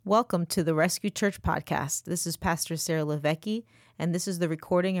Welcome to the Rescue Church podcast. This is Pastor Sarah LiVecchi, and this is the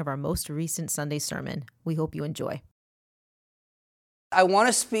recording of our most recent Sunday sermon. We hope you enjoy. I want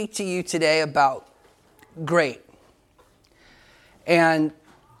to speak to you today about great and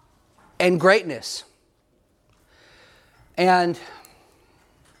greatness. And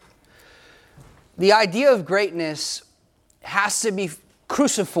the idea of greatness has to be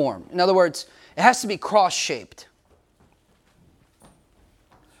cruciform. In other words, it has to be cross-shaped,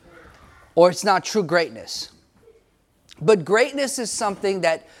 or it's not true greatness. But greatness is something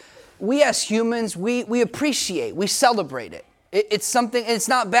that we as humans, we appreciate, we celebrate it. It's something, it's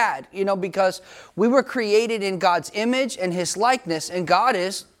not bad, because we were created in God's image and His likeness, and God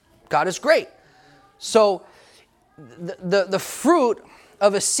is great. So the fruit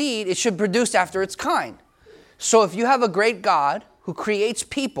of a seed, it should produce after its kind. So if you have a great God who creates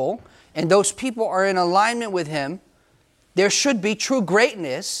people, and those people are in alignment with Him, there should be true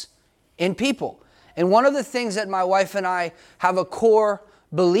greatness in people. And one of the things that my wife and I have a core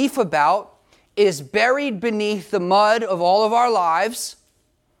belief about is buried beneath the mud of all of our lives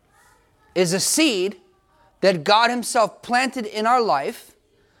is a seed that God Himself planted in our life.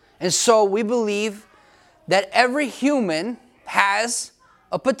 And so we believe that every human has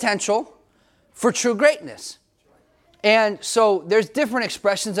a potential for true greatness. And so there's different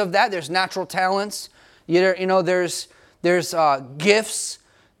expressions of that. There's natural talents. There's gifts.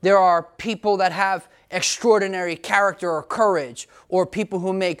 There are people that have extraordinary character or courage, or people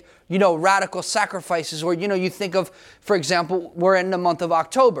who make, radical sacrifices. Or, you think of, for example, we're in the month of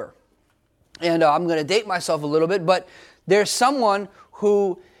October. And I'm going to date myself a little bit, but there's someone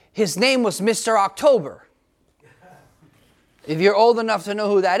who, his name was Mr. October. If you're old enough to know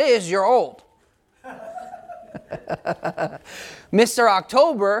who that is, you're old. Mr.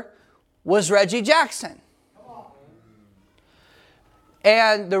 October was Reggie Jackson.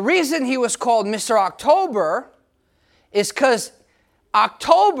 And the reason he was called Mr. October is because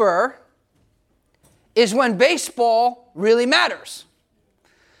October is when baseball really matters.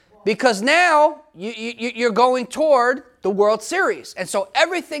 Because now you're going toward the World Series. And so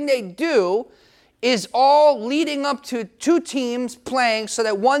everything they do is all leading up to two teams playing so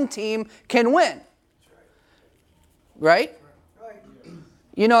that one team can win. Right?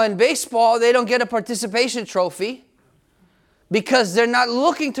 In baseball, they don't get a participation trophy, because they're not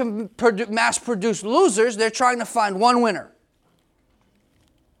looking to mass produce losers. They're trying to find one winner.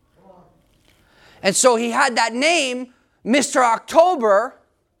 And so he had that name, Mr. October,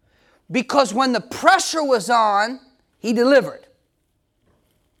 because when the pressure was on, he delivered.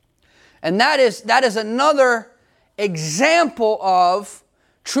 And that is another example of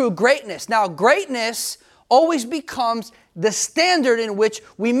true greatness. Now, greatness always becomes the standard in which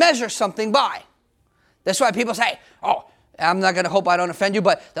we measure something by. That's why people say, I'm not going to hope I don't offend you,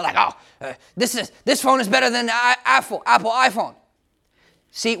 but they're like, this phone is better than the Apple iPhone.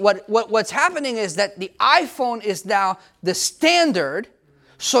 See, what's happening is that the iPhone is now the standard,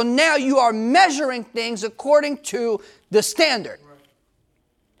 so now you are measuring things according to the standard.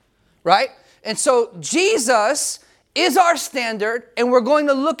 Right? And so Jesus is our standard, and we're going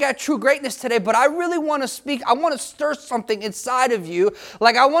to look at true greatness today, but I really want to speak, I want to stir something inside of you.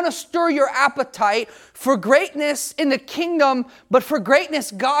 Like, I want to stir your appetite for greatness in the kingdom, but for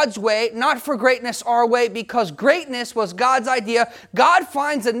greatness God's way, not for greatness our way, because greatness was God's idea. God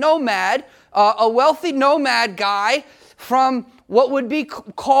finds a nomad, a wealthy nomad guy from what would be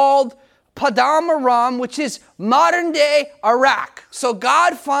called Padam Aram, which is modern-day Iraq. So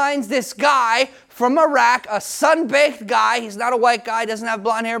God finds this guy from Iraq, a sun-baked guy. He's not a white guy, doesn't have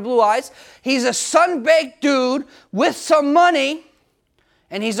blonde hair, blue eyes. He's a sun-baked dude with some money,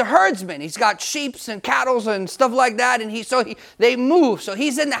 and he's a herdsman. He's got sheep and cattle and stuff like that, and they move. So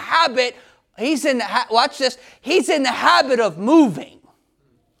he's in the habit, watch this, he's in the habit of moving.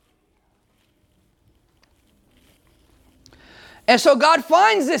 And so God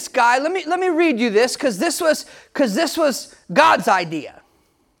finds this guy. Let me read you this, because this was God's idea.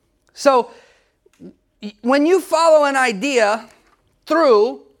 So when you follow an idea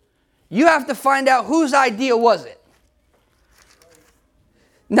through, you have to find out whose idea was it.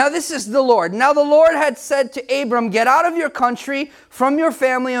 Now this is the Lord. Now the Lord had said to Abram, get out of your country, from your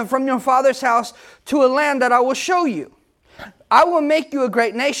family, and from your father's house to a land that I will show you. I will make you a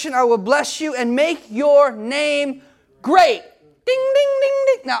great nation. I will bless you and make your name great. Ding, ding, ding,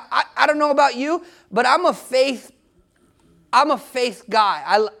 ding. Now, I don't know about you, but I'm a faith guy.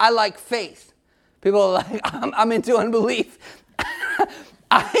 I like faith. People are like, I'm into unbelief.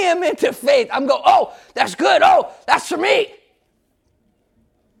 I am into faith. I'm going, that's good. That's for me.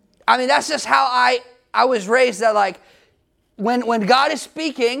 I mean, that's just how I was raised, that like, when God is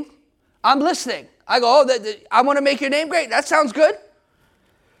speaking, I'm listening. I go, I want to make your name great. That sounds good.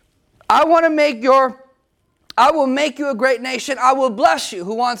 I will make you a great nation. I will bless you.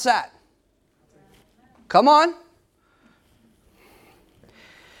 Who wants that? Come on.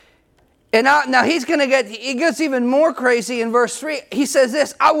 And now it gets even more crazy in verse 3. He says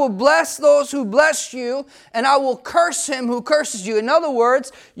this, I will bless those who bless you, and I will curse him who curses you. In other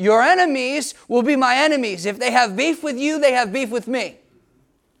words, your enemies will be my enemies. If they have beef with you, they have beef with me.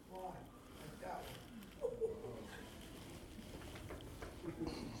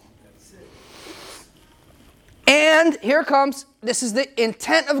 And here comes, this is the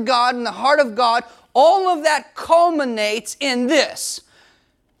intent of God and the heart of God. All of that culminates in this.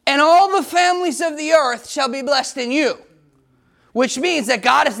 And all the families of the earth shall be blessed in you. Which means that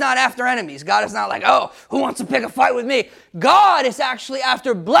God is not after enemies. God is not like, oh, who wants to pick a fight with me? God is actually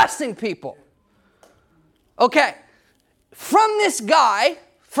after blessing people. Okay, from this guy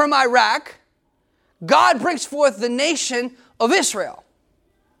from Iraq, God brings forth the nation of Israel.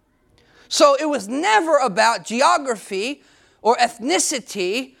 So it was never about geography or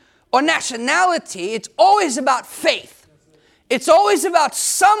ethnicity or nationality. It's always about faith. It's always about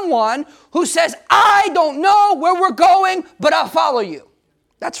someone who says, I don't know where we're going, but I'll follow you.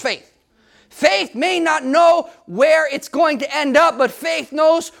 That's faith. Faith may not know where it's going to end up, but faith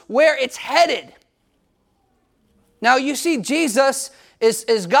knows where it's headed. Now you see, Jesus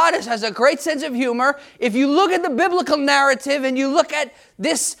God has a great sense of humor. If you look at the biblical narrative and you look at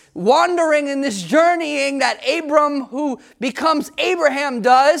this wandering and this journeying that Abram, who becomes Abraham,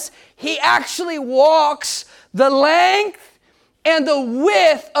 does, he actually walks the length and the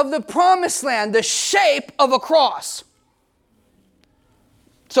width of the promised land, the shape of a cross.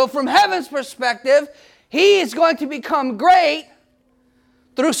 So from heaven's perspective, he is going to become great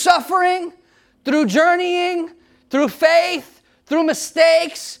through suffering, through journeying, through faith, through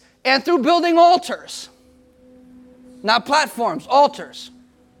mistakes, and through building altars. Not platforms, altars.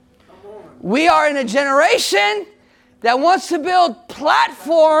 We are in a generation that wants to build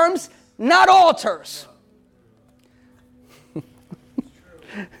platforms, not altars.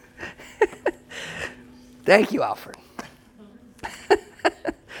 Thank you, Alfred.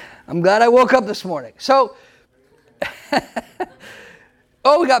 I'm glad I woke up this morning. So, we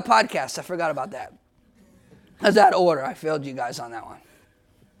got podcasts. I forgot about that. That's out of order. I failed you guys on that one.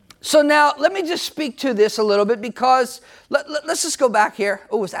 So now, let me just speak to this a little bit because let's just go back here.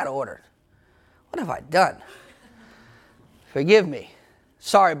 Oh, it's out of order. What have I done? Forgive me.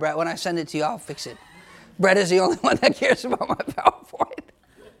 Sorry, Brett. When I send it to you, I'll fix it. Brett is the only one that cares about my PowerPoint.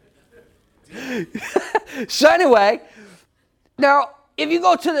 So anyway, now if we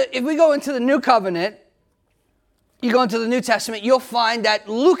go into the New Covenant, you go into the New Testament, you'll find that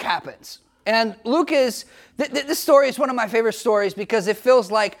Luke happens. And Luke is, this story is one of my favorite stories because it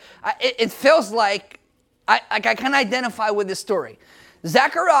feels like I can identify with this story.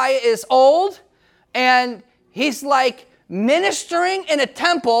 Zechariah is old and he's like ministering in a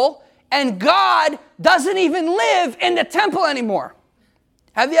temple and God doesn't even live in the temple anymore.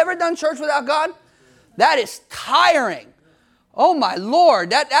 Have you ever done church without God? That is tiring. Oh my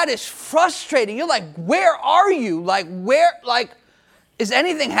Lord, that is frustrating. You're like, where are you? Is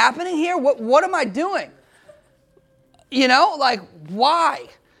anything happening here? What am I doing? Why?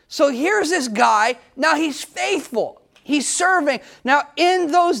 So here's this guy. Now he's faithful. He's serving. Now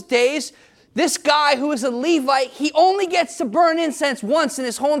in those days, this guy who is a Levite, he only gets to burn incense once in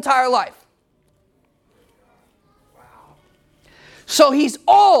his whole entire life. Wow. So he's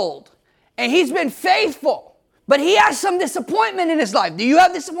old and he's been faithful, but he has some disappointment in his life. Do you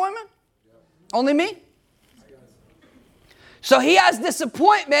have disappointment? Yeah. Only me? So he has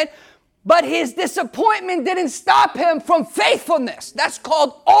disappointment, but his disappointment didn't stop him from faithfulness. That's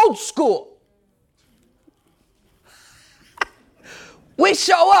called old school. We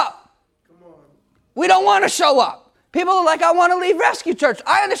show up. We don't want to show up. People are like, I want to leave Rescue Church.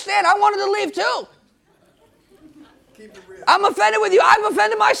 I understand. I wanted to leave too. I'm offended with you. I've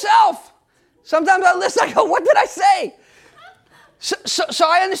offended myself. Sometimes I listen, I go, what did I say? So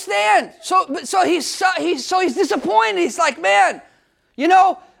I understand. So he's disappointed. He's like, man,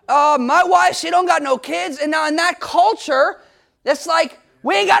 my wife, she don't got no kids. And now in that culture, that's like,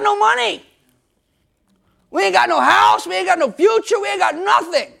 we ain't got no money. We ain't got no house. We ain't got no future. We ain't got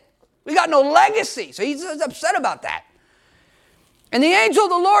nothing. We got no legacy. So he's upset about that. And the angel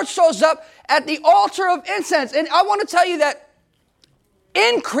of the Lord shows up at the altar of incense. And I want to tell you that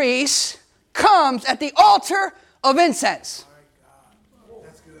increase comes at the altar of incense.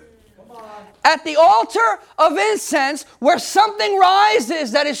 At the altar of incense, where something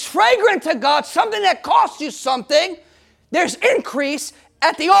rises that is fragrant to God, something that costs you something, there's increase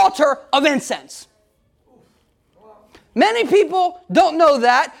at the altar of incense. Many people don't know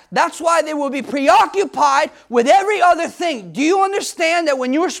that. That's why they will be preoccupied with every other thing. Do you understand that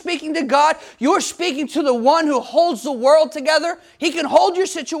when you're speaking to God, you're speaking to the one who holds the world together? He can hold your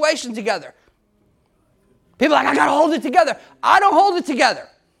situation together. People are like, I got to hold it together. I don't hold it together.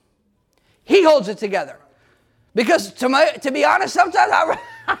 He holds it together. Because to be honest, sometimes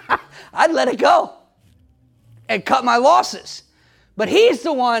I'd let it go and cut my losses. But he's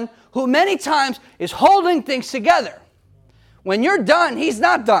the one who many times is holding things together. When you're done, he's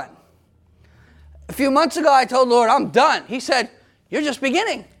not done. A few months ago, I told Lord, I'm done. He said, you're just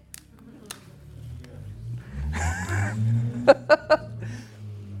beginning.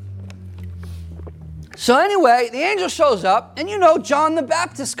 So anyway, the angel shows up, and you know John the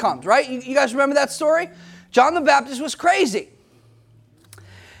Baptist comes, right? You guys remember that story? John the Baptist was crazy.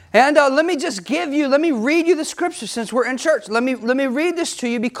 And let me read you the scripture since we're in church. Let me read this to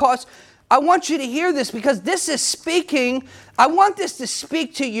you because I want you to hear this, because this is speaking. I want this to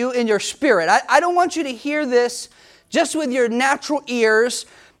speak to you in your spirit. I don't want you to hear this just with your natural ears.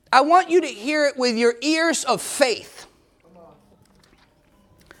 I want you to hear it with your ears of faith.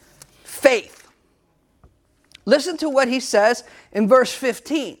 Faith. Listen to what he says in verse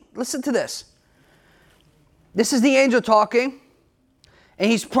 15. Listen to this. This is the angel talking,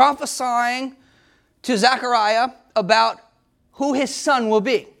 and he's prophesying to Zechariah about who his son will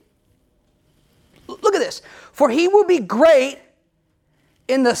be. Look at this. For he will be great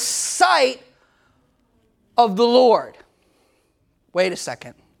in the sight of the Lord. Wait a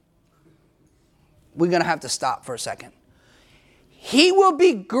second. We're going to have to stop for a second. He will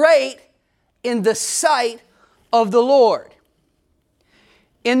be great in the sight of the Lord.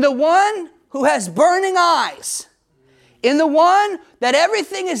 In the one who has burning eyes. In the one that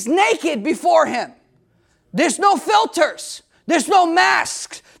everything is naked before him. There's no filters. There's no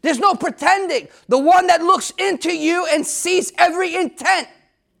masks. There's no pretending. The one that looks into you and sees every intent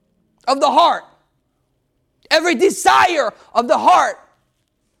of the heart. Every desire of the heart.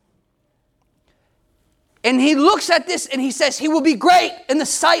 And he looks at this and he says, he will be great in the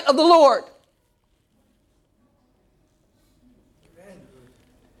sight of the Lord.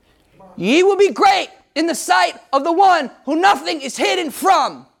 He will be great in the sight of the one who nothing is hidden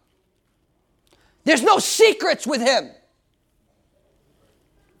from. There's no secrets with him.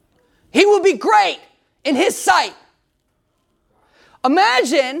 He will be great in his sight.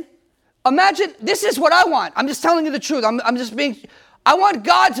 Imagine, this is what I want. I'm just telling you the truth. I want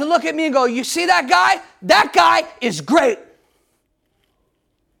God to look at me and go, you see that guy? That guy is great.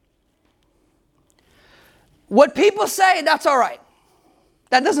 What people say, that's all right.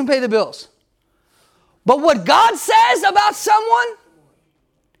 That doesn't pay the bills. But what God says about someone,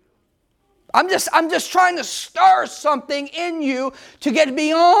 I'm just trying to stir something in you to get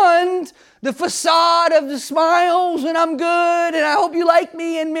beyond the facade of the smiles and I'm good and I hope you like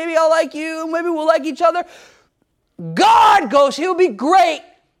me and maybe I'll like you and maybe we'll like each other. God goes, he'll be great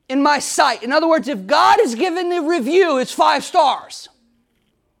in my sight. In other words, if God is given the review, it's 5 stars.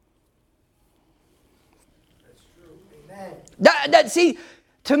 That's true. Amen. See,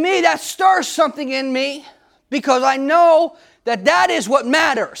 to me, that stirs something in me because I know that is what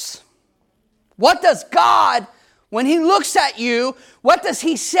matters. What does God, when he looks at you, what does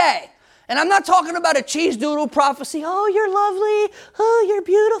he say? And I'm not talking about a cheese doodle prophecy. Oh, you're lovely. Oh, you're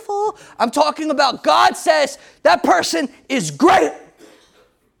beautiful. I'm talking about God says that person is great.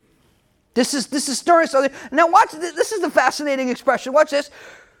 This is stirring something. Now watch, this is the fascinating expression. Watch this.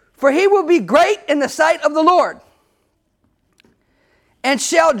 For he will be great in the sight of the Lord, and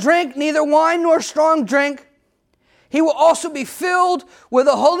shall drink neither wine nor strong drink. He will also be filled with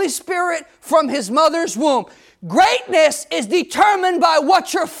the Holy Spirit from his mother's womb. Greatness is determined by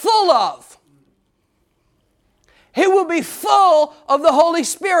what you're full of. He will be full of the Holy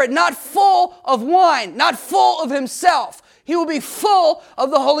Spirit, not full of wine, not full of himself. He will be full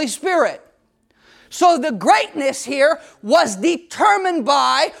of the Holy Spirit. So the greatness here was determined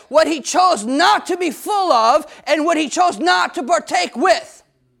by what he chose not to be full of and what he chose not to partake with.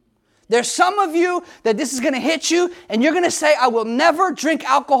 There's some of you that this is going to hit you and you're going to say, I will never drink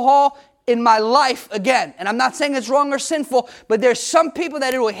alcohol in my life again. And I'm not saying it's wrong or sinful, but there's some people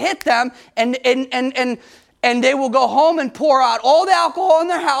that it will hit them and they will go home and pour out all the alcohol in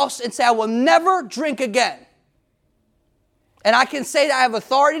their house and say, I will never drink again. And I can say that I have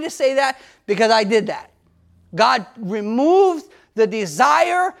authority to say that because I did that. God removed the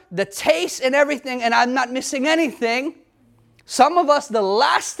desire, the taste and everything, and I'm not missing anything. Some of us, the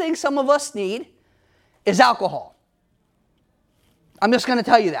last thing some of us need is alcohol. I'm just going to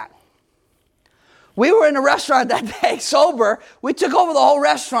tell you that. We were in a restaurant that day, sober. We took over the whole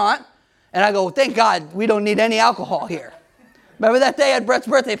restaurant. And I go, thank God we don't need any alcohol here. Remember that day at Brett's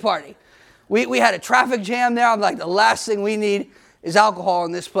birthday party? We had a traffic jam there. I'm like, the last thing we need is alcohol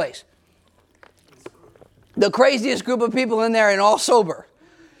in this place. The craziest group of people in there and all sober.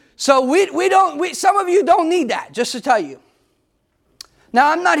 So some of you don't need that, just to tell you.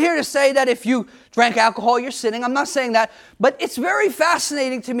 Now, I'm not here to say that if you drank alcohol, you're sinning. I'm not saying that. But it's very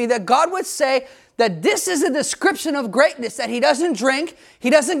fascinating to me that God would say that this is a description of greatness, that he doesn't drink, he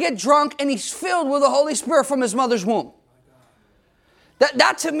doesn't get drunk, and he's filled with the Holy Spirit from his mother's womb.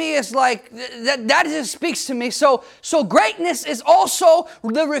 That to me is like, that just speaks to me. So greatness is also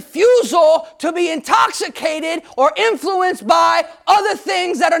the refusal to be intoxicated or influenced by other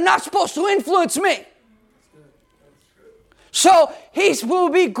things that are not supposed to influence me. So he will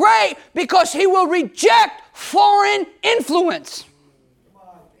be great because he will reject foreign influence. Come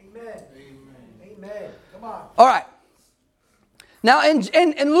on. Amen. Amen. Come on. All right. Now in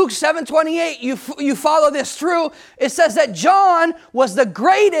Luke 7:28, you follow this through. It says that John was the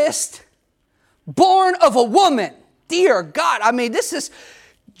greatest born of a woman. Dear God, I mean, this is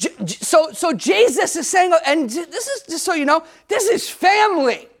so Jesus is saying, and this is just so you know, this is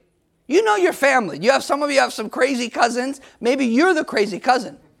family. You know your family. Some of you have some crazy cousins. Maybe you're the crazy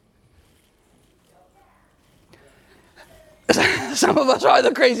cousin. Some of us are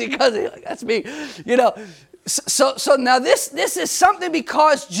the crazy cousin. Like, that's me. You know. So now this is something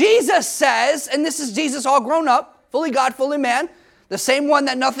because Jesus says, and this is Jesus all grown up, fully God, fully man, the same one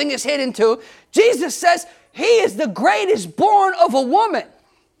that nothing is hidden to. Jesus says he is the greatest born of a woman.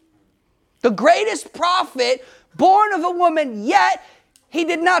 The greatest prophet born of a woman, yet he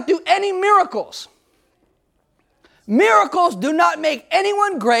did not do any miracles. Miracles do not make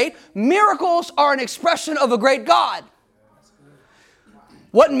anyone great. Miracles are an expression of a great God.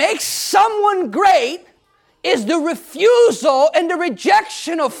 What makes someone great is the refusal and the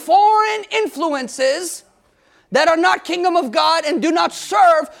rejection of foreign influences that are not kingdom of God and do not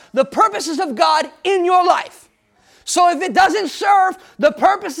serve the purposes of God in your life. So if it doesn't serve the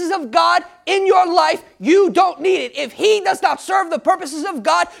purposes of God in your life, you don't need it. If he does not serve the purposes of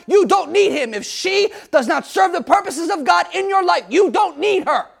God, you don't need him. If she does not serve the purposes of God in your life, you don't need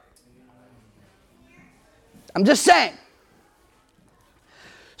her. I'm just saying.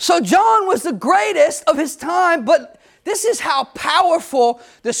 So John was the greatest of his time, but this is how powerful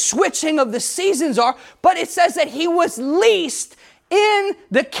the switching of the seasons are. But it says that he was least in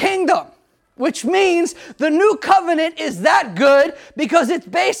the kingdom, which means the new covenant is that good because it's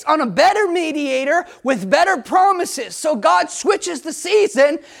based on a better mediator with better promises. So God switches the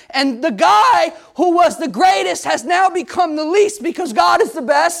season, and the guy who was the greatest has now become the least because God is the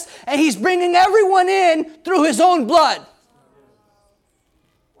best, and he's bringing everyone in through his own blood.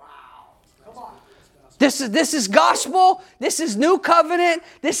 This is gospel. This is new covenant.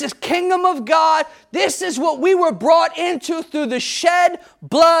 This is kingdom of God. This is what we were brought into through the shed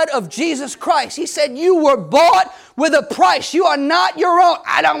blood of Jesus Christ. He said you were bought with a price. You are not your own.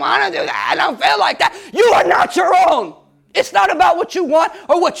 I don't want to do that. I don't feel like that. You are not your own. It's not about what you want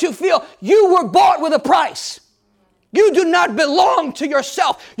or what you feel. You were bought with a price. You do not belong to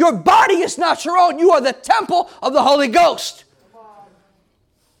yourself. Your body is not your own. You are the temple of the Holy Ghost.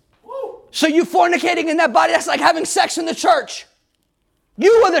 So you fornicating in that body, that's like having sex in the church.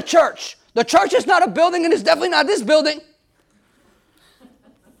 You are the church. The church is not a building, and it's definitely not this building.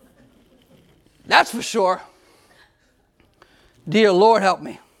 That's for sure. Dear Lord, help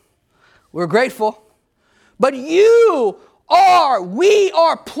me. We're grateful. But we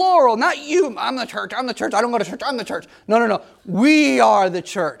are plural, not you. I'm the church, I don't go to church, I'm the church. No. We are the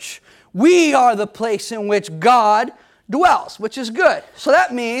church. We are the place in which God dwells, which is good. So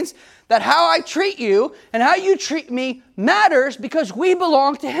that means that how I treat you and how you treat me matters because we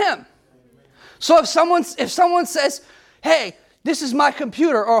belong to him. So if someone says, hey, this is my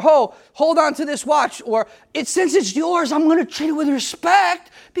computer, or hold on to this watch, or since it's yours, I'm going to treat it with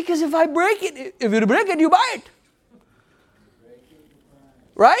respect because if you break it, you buy it.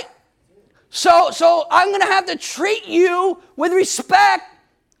 Right? So I'm going to have to treat you with respect.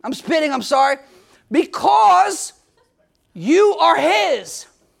 I'm spitting, I'm sorry. Because you are his.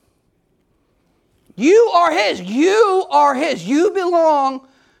 You are his. You are his. You belong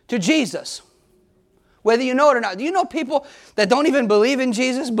to Jesus. Whether you know it or not. Do you know people that don't even believe in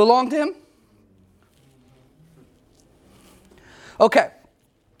Jesus belong to him? Okay.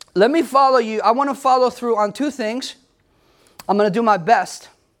 Let me follow you. I want to follow through on two things. I'm going to do my best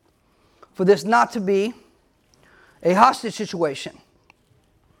for this not to be a hostage situation.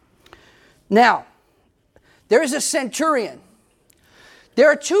 Now, there is a centurion. There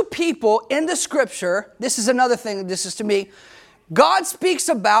are two people in the scripture. This is another thing. This is to me. God speaks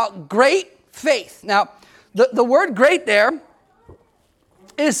about great faith. Now, the word great there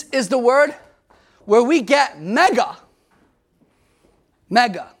is the word where we get mega.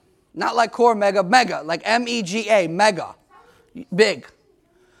 Mega. Not like core mega, mega. Like M-E-G-A, mega. Big.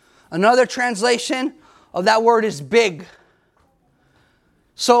 Another translation of that word is big.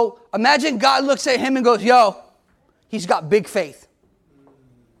 So imagine God looks at him and goes, yo, he's got big faith.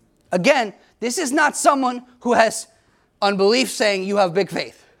 Again, this is not someone who has unbelief saying you have big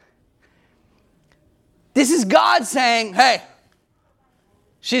faith. This is God saying, hey,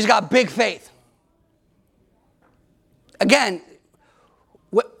 she's got big faith. Again,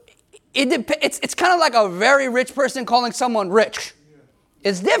 it's kind of like a very rich person calling someone rich.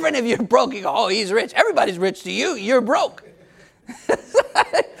 It's different if you're broke. You go, oh, he's rich. Everybody's rich to you. You're broke.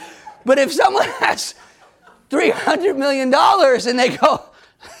 But if someone has $300 million and they go,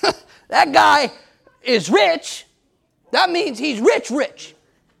 that guy is rich, that means he's rich.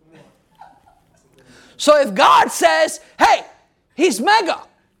 So if God says, hey, he's mega.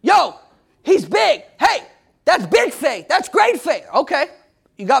 Yo, he's big. Hey, that's big faith. That's great faith. Okay,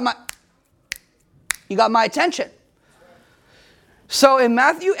 you got my attention. So in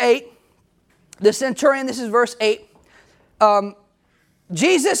Matthew 8, the centurion, this is verse 8,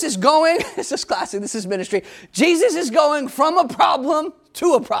 Jesus is going, this is classic, this is ministry. Jesus is going from a problem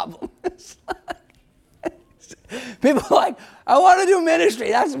to a problem. People are like, I want to do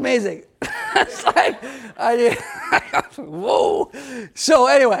ministry. That's amazing. It's like, whoa. So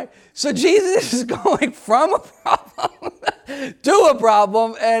anyway, so Jesus is going from a problem to a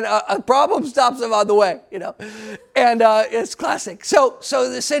problem, and a problem stops him on the way, you know. And it's classic. So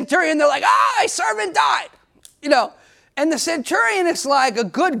the centurion, they're like, my servant died, you know. And the centurion is like a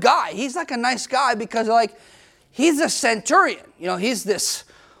good guy. He's like a nice guy because like he's a centurion. You know, he's this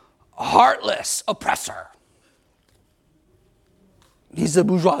heartless oppressor. He's the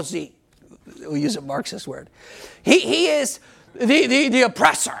bourgeoisie. We use a Marxist word. He is the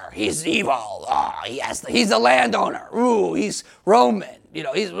oppressor. He's evil. He's the landowner. Ooh, he's Roman. You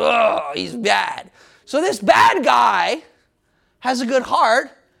know, he's bad. So this bad guy has a good heart,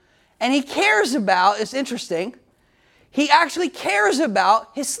 and he cares about, it's interesting, he actually cares about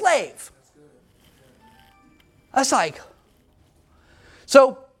his slave. That's like,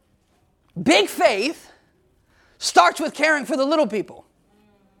 so big faith starts with caring for the little people.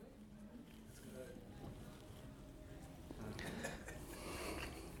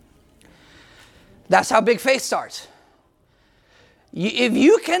 That's how big faith starts. If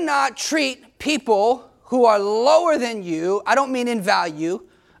you cannot treat people who are lower than you, I don't mean in value,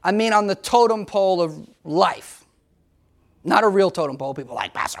 I mean on the totem pole of life. Not a real totem pole. People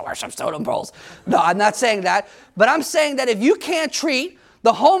like, Pastor worships totem poles. No, I'm not saying that. But I'm saying that if you can't treat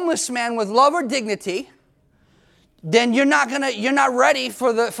the homeless man with love or dignity, then you're not ready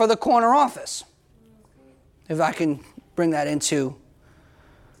for the corner office. If I can bring that into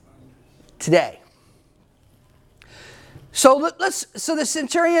today. So the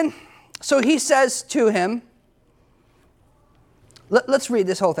centurion, so he says to him, let's read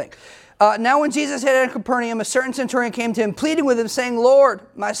this whole thing. Now when Jesus had entered Capernaum, a certain centurion came to him, pleading with him, saying, Lord,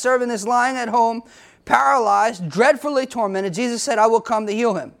 my servant is lying at home, paralyzed, dreadfully tormented. Jesus said, I will come to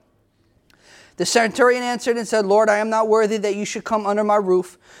heal him. The centurion answered and said, Lord, I am not worthy that you should come under my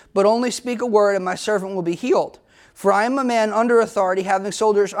roof, but only speak a word, and my servant will be healed. For I am a man under authority, having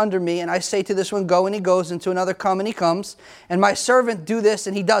soldiers under me, and I say to this one, go, and he goes, and to another, come, and he comes, and my servant do this,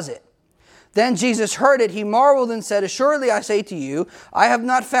 and he does it. Then Jesus heard it. He marveled and said, assuredly I say to you, I have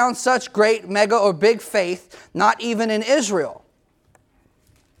not found such great, mega, or big faith, not even in Israel.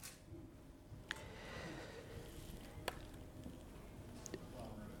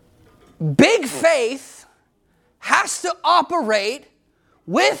 Big faith has to operate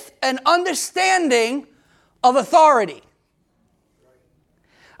with an understanding of authority.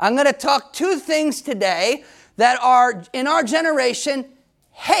 I'm going to talk two things today that are, in our generation,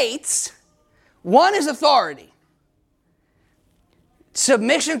 hates. One is authority.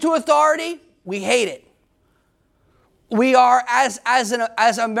 Submission to authority, we hate it. We are, as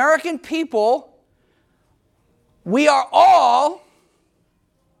American people, we are all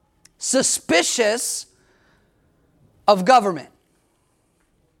suspicious of government.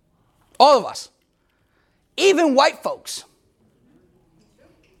 All of us. Even white folks.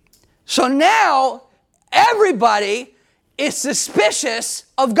 So now, everybody is suspicious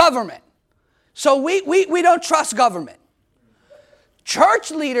of government. So we don't trust government. Church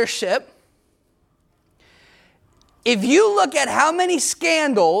leadership, if you look at how many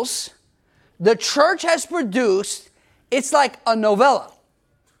scandals the church has produced, it's like a novella.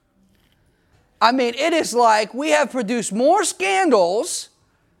 I mean, it is like we have produced more scandals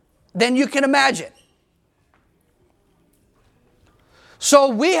than you can imagine. So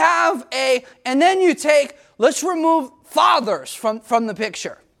we have and then you take, let's remove fathers from the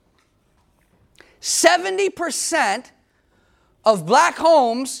picture. 70% of black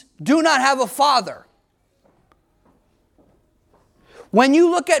homes do not have a father. When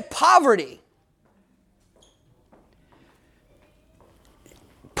you look at poverty,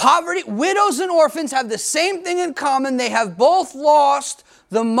 widows and orphans have the same thing in common. They have both lost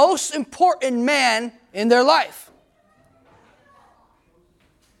the most important man in their life.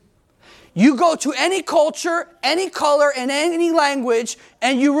 You go to any culture, any color, and any language,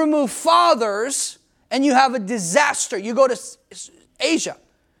 and you remove fathers, and you have a disaster. You go to Asia,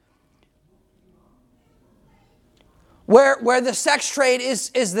 where the sex trade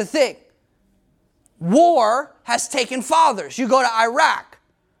is the thing. War has taken fathers. You go to Iraq.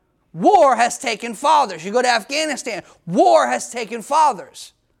 War has taken fathers. You go to Afghanistan. War has taken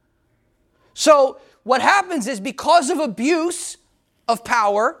fathers. So what happens is, because of abuse of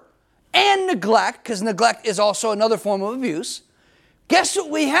power and neglect, because neglect is also another form of abuse, guess what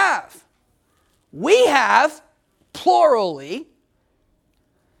we have? We have, plurally,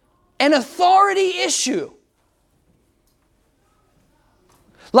 an authority issue.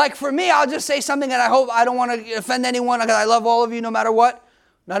 Like for me, I'll just say something, and I hope I don't want to offend anyone, because I love all of you no matter what.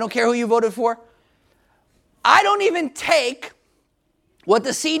 I don't care who you voted for. I don't even take what the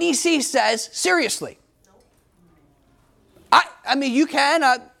CDC says seriously. I mean, you can.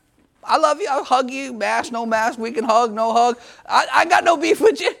 I love you. I'll hug you. Mask, no mask. We can hug, no hug. I got no beef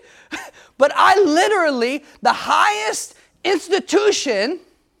with you. But I literally, the highest institution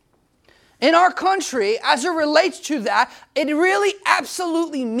in our country, as it relates to that, it really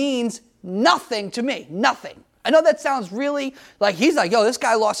absolutely means nothing to me. Nothing. I know that sounds really like he's like, yo, this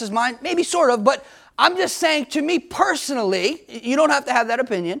guy lost his mind. Maybe sort of, but I'm just saying, to me personally, you don't have to have that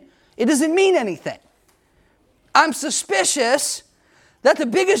opinion. It doesn't mean anything. I'm suspicious that the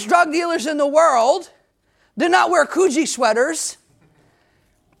biggest drug dealers in the world do not wear Coogee sweaters.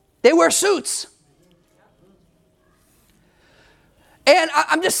 They wear suits. And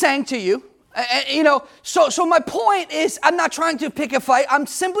I'm just saying to you, so my point is, I'm not trying to pick a fight. I'm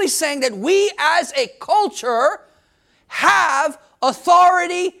simply saying that we as a culture have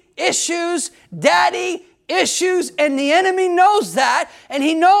authority issues, daddy issues, and the enemy knows that. And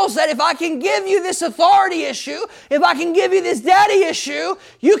he knows that if I can give you this authority issue, if I can give you this daddy issue,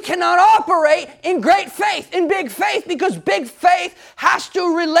 you cannot operate in great faith, in big faith, because big faith has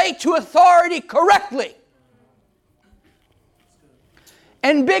to relate to authority correctly.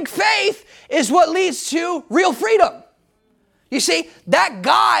 And big faith is what leads to real freedom. You see, that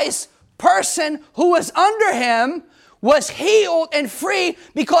guy's person who was under him was healed and free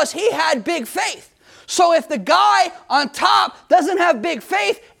because he had big faith. So if the guy on top doesn't have big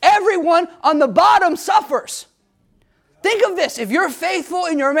faith, everyone on the bottom suffers. Think of this. If you're faithful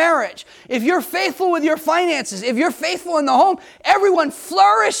in your marriage, if you're faithful with your finances, if you're faithful in the home, everyone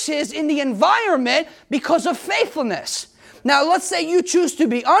flourishes in the environment because of faithfulness. Now, let's say you choose to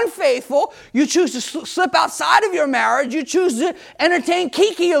be unfaithful, you choose to slip outside of your marriage, you choose to entertain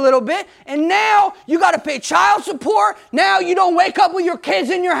Kiki a little bit, and now you got to pay child support. Now you don't wake up with your kids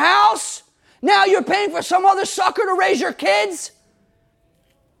in your house. Now you're paying for some other sucker to raise your kids.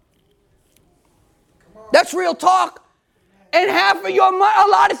 That's real talk. And half of your money, a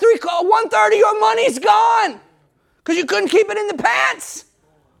lot of 1/3 of your money's gone because you couldn't keep it in the pants.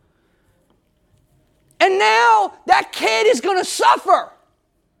 And now that kid is going to suffer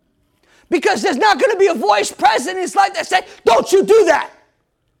because there's not going to be a voice present in his life that says, don't you do that.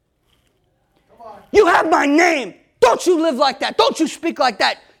 You have my name. Don't you live like that. Don't you speak like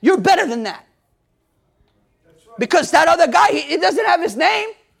that. You're better than that. Because that other guy, he doesn't have his name.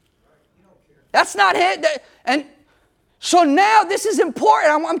 That's not him. And so now this is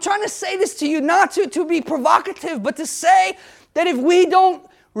important. I'm trying to say this to you, not to be provocative, but to say that if we don't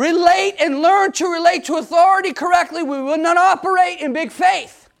relate and learn to relate to authority correctly, we will not operate in big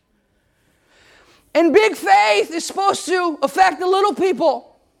faith. And big faith is supposed to affect the little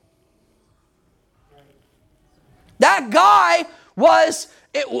people. That guy was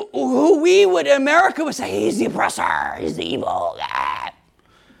who we would in America would say, he's the oppressor, he's the evil,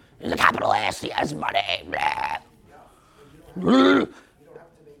 he's a capital S, he has money.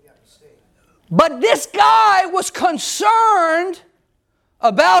 But this guy was concerned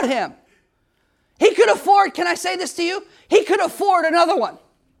about him. He could afford, can I say this to you? He could afford another one.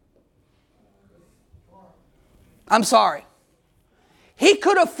 I'm sorry. He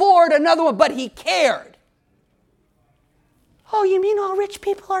could afford another one, but he cared. Oh, you mean all rich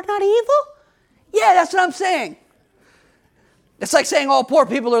people are not evil? Yeah, that's what I'm saying. It's like saying all poor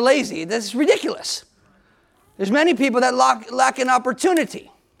people are lazy. That's ridiculous. There's many people that lack an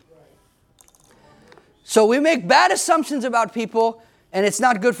opportunity. So we make bad assumptions about people, and it's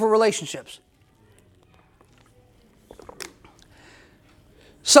not good for relationships.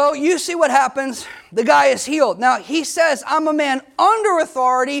 So you see what happens. The guy is healed. Now he says, I'm a man under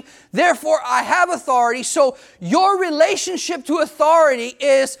authority, therefore I have authority. So your relationship to authority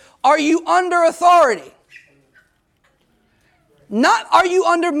is, are you under authority? Not are you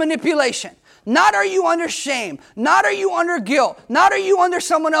under manipulation. Not are you under shame. Not are you under guilt. Not are you under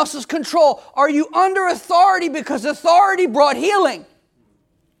someone else's control. Are you under authority because authority brought healing?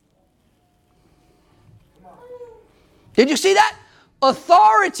 Did you see that?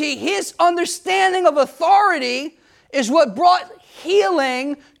 Authority, his understanding of authority is what brought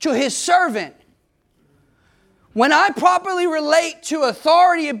healing to his servant. When I properly relate to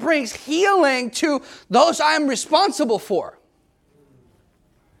authority, it brings healing to those I am responsible for.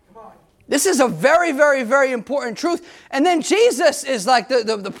 This is a very, very, very important truth. And then Jesus is like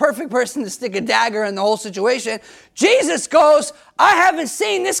the perfect person to stick a dagger in the whole situation. Jesus goes, I haven't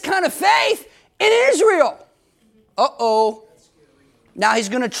seen this kind of faith in Israel. Uh-oh. Now he's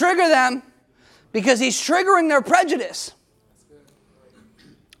going to trigger them because he's triggering their prejudice.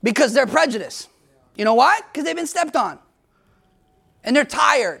 Because they're prejudiced. You know why? Because they've been stepped on. And they're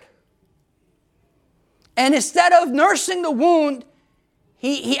tired. And instead of nursing the wound,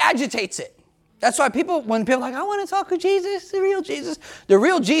 he agitates it. That's why when people are like, I want to talk to Jesus, the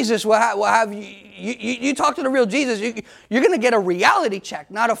real Jesus will have you talk to the real Jesus, you're going to get a reality check,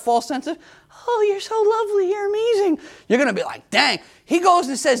 not a false sense of, oh, you're so lovely, you're amazing. You're going to be like, dang. He goes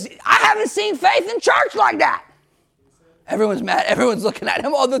and says, I haven't seen faith in church like that. Everyone's mad. Everyone's looking at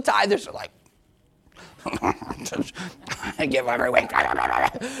him all the time. They're like, I give every week.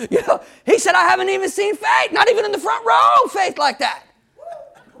 You know, he said, I haven't even seen faith, not even in the front row, faith like that.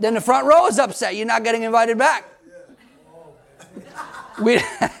 Then the front row is upset. You're not getting invited back. We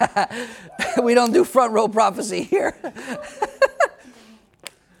don't do front row prophecy here.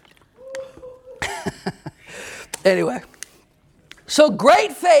 Anyway, so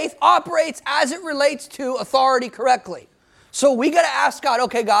great faith operates as it relates to authority correctly. So we got to ask God,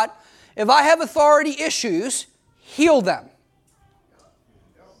 okay, God, if I have authority issues, heal them.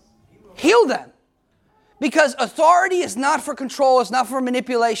 Heal them. Because authority is not for control, it's not for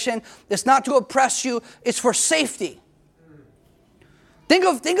manipulation, it's not to oppress you, it's for safety. Think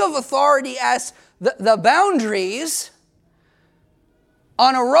of authority as the boundaries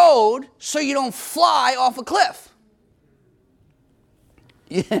on a road so you don't fly off a cliff.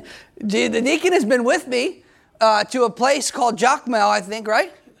 The deacon has been with me to a place called Jacmel, I think,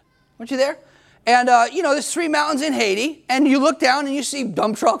 right? Weren't you there? And, there's 3 mountains in Haiti, and you look down and you see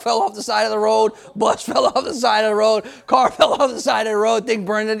dump truck fell off the side of the road, bus fell off the side of the road, car fell off the side of the road, thing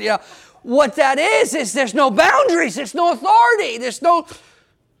burned. What that is there's no boundaries, there's no authority,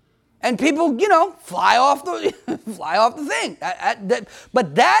 and people, fly off the thing.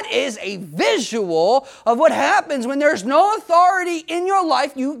 But that is a visual of what happens when there's no authority in your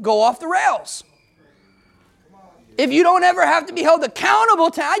life, you go off the rails. If you don't ever have to be held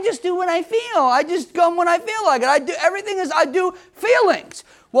accountable to, I just do what I feel. I just come when I feel like it. I do feelings.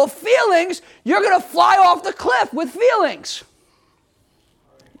 Well, feelings, you're going to fly off the cliff with feelings.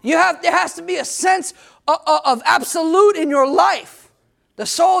 There has to be a sense of absolute in your life. The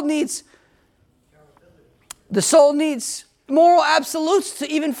soul needs moral absolutes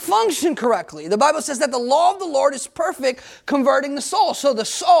to even function correctly. The Bible says that the law of the Lord is perfect, converting the soul. So the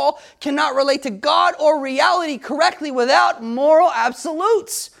soul cannot relate to God or reality correctly without moral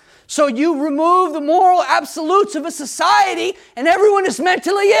absolutes. So you remove the moral absolutes of a society and everyone is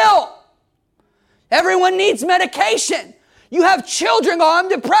mentally ill. Everyone needs medication. You have children go, I'm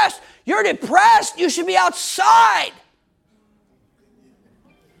depressed. You're depressed. You should be outside.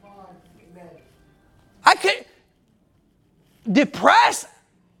 Depressed?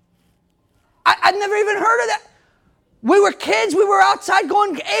 I'd never even heard of that. We were kids. We were outside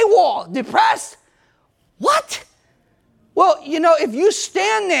going AWOL. Depressed? What? Well, if you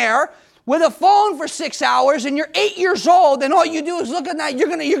stand there with a phone for 6 hours and you're 8 years old and all you do is look at that, you're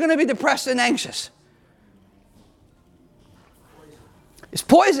gonna be depressed and anxious. It's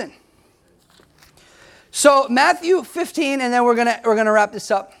poison. So Matthew 15, and then we're gonna wrap this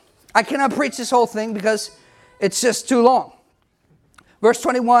up. I cannot preach this whole thing because it's just too long. Verse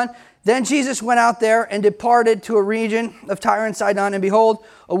 21, then Jesus went out there and departed to a region of Tyre and Sidon, and behold,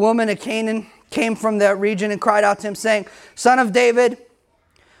 a woman of Canaan came from that region and cried out to him, saying, Son of David,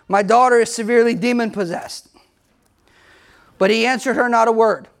 my daughter is severely demon-possessed. But he answered her not a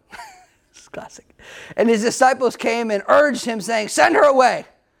word. It's classic. And his disciples came and urged him, saying, send her away,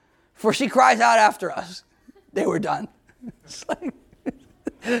 for she cries out after us. They were done. It's like,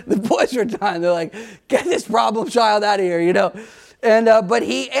 the boys were done. They're like, get this problem child out of here, And but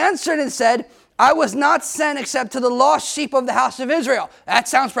he answered and said, I was not sent except to the lost sheep of the house of Israel. That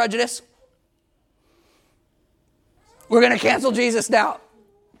sounds prejudice. We're going to cancel Jesus now.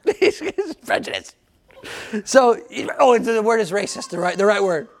 It's prejudice. So, the word is racist, the right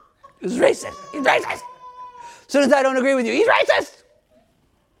word. It's racist. He's racist. As soon as I don't agree with you, he's racist.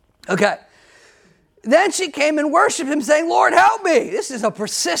 Okay. Then she came and worshiped him, saying, Lord, help me. This is a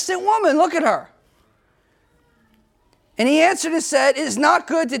persistent woman. Look at her. And he answered and said, it is not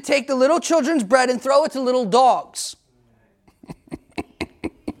good to take the little children's bread and throw it to little dogs.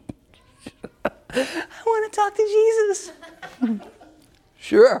 I want to talk to Jesus.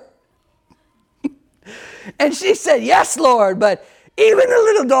 Sure. And she said, yes, Lord, but even the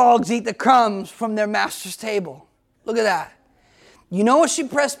little dogs eat the crumbs from their master's table. Look at that. You know what she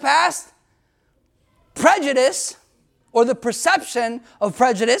pressed past? Prejudice, or the perception of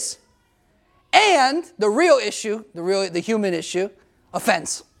prejudice, and the real issue, the human issue,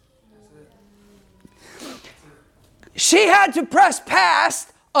 offense. She had to press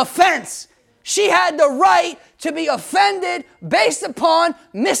past offense. She had the right to be offended based upon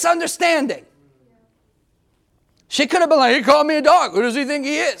misunderstanding. She could have been like, he called me a dog. Who does he think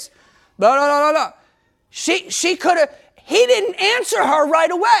he is? No. She could have, he didn't answer her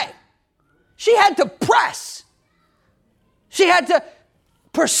right away. She had to press. She had to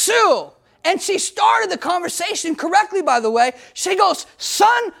pursue. And she started the conversation correctly, by the way. She goes,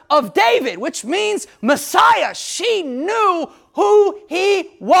 son of David, which means Messiah. She knew who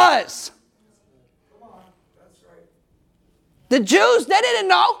he was. Come on, that's right. The Jews, they didn't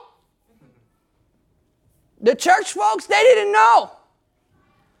know. The church folks, they didn't know.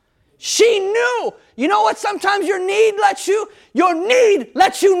 She knew. You know what sometimes your need lets you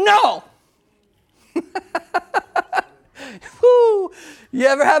know. You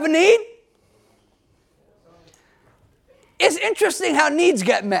ever have a need? It's interesting how needs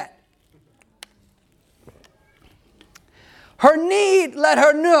get met. Her need let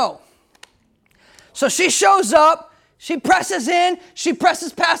her know. So she shows up, she presses in, she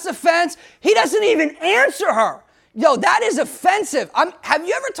presses past the fence. He doesn't even answer her. Yo, that is offensive. Have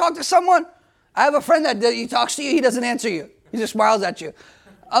you ever talked to someone? I have a friend that he talks to you, he doesn't answer you. He just smiles at you.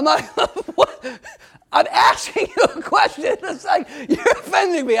 I'm like, what? I'm asking you a question. It's like, you're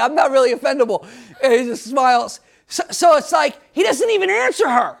offending me. I'm not really offendable. And he just smiles. So it's like, he doesn't even answer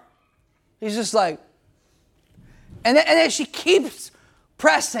her. He's just like, and then she keeps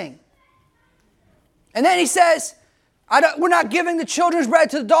pressing. And then he says, we're not giving the children's bread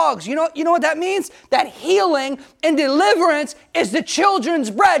to the dogs. You know what that means? That healing and deliverance is the children's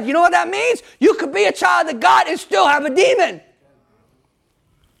bread. You know what that means? You could be a child of God and still have a demon.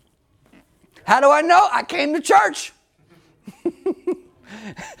 How do I know? I came to church.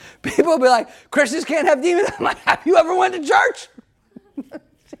 People will be like, Christians can't have demons. I'm like, have you ever went to church?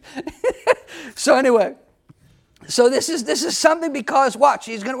 So anyway, so this is something because, watch,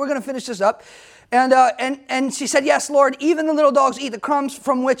 we're going to finish this up. And she said, yes, Lord, even the little dogs eat the crumbs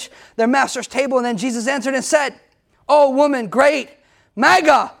from which their master's table. And then Jesus answered and said, oh, woman, great,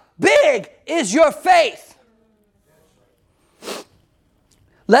 mega, big is your faith.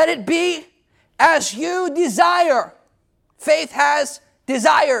 Let it be as you desire. Faith has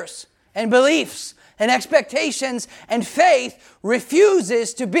desires and beliefs and expectations, and faith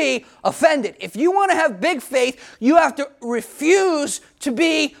refuses to be offended. If you want to have big faith, you have to refuse to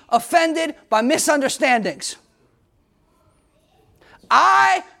be offended by misunderstandings.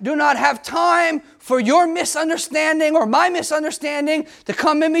 I do not have time for your misunderstanding or my misunderstanding to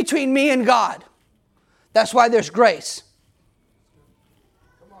come in between me and God. That's why there's grace.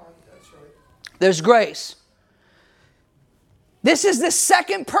 Come on, that's right. There's grace. This is the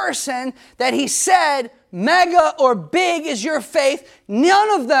second person that he said, mega or big is your faith.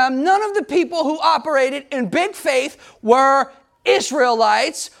 None of the people who operated in big faith were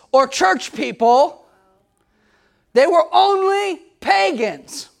Israelites or church people. They were only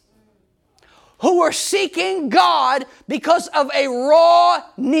pagans who were seeking God because of a raw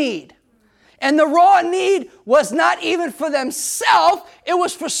need. And the raw need was not even for themselves, it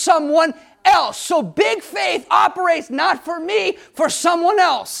was for someone else. So big faith operates not for me, for someone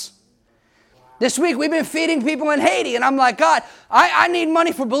else. This week we've been feeding people in Haiti, and I'm like, God, I need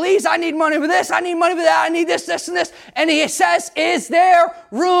money for Belize, I need money for this, I need money for that, I need this, and this. And he says, is there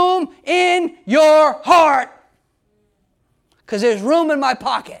room in your heart? Because there's room in my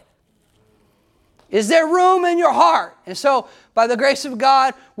pocket. Is there room in your heart? And so, by the grace of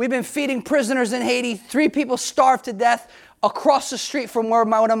God, we've been feeding prisoners in Haiti. 3 people starved to death across the street from where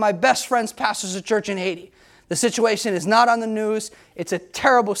one of my best friends pastors a church in Haiti. The situation is not on the news. It's a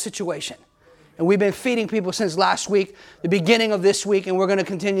terrible situation. And we've been feeding people since last week, the beginning of this week, and we're going to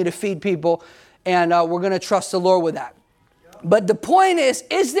continue to feed people, and we're going to trust the Lord with that. But the point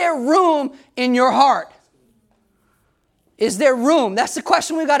is there room in your heart? Is there room? That's the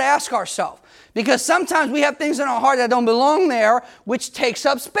question we got to ask ourselves. Because sometimes we have things in our heart that don't belong there, which takes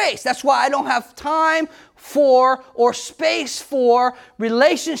up space. That's why I don't have time for or space for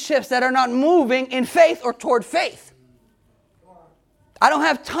relationships that are not moving in faith or toward faith. I don't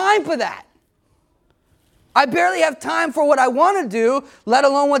have time for that. I barely have time for what I want to do, let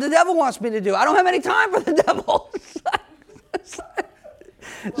alone what the devil wants me to do. I don't have any time for the devil.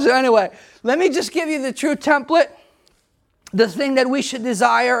 So anyway, let me just give you the true template, the thing that we should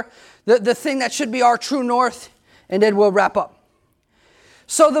desire, the thing that should be our true north, and then we'll wrap up.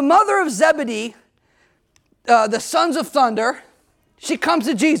 So the mother of Zebedee, the sons of thunder, she comes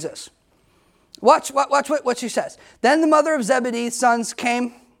to Jesus. Watch what she says. Then the mother of Zebedee's sons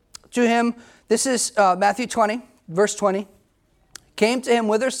came to him. This is Matthew 20, verse 20. Came to him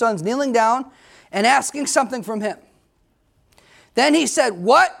with her sons, kneeling down and asking something from him. Then he said,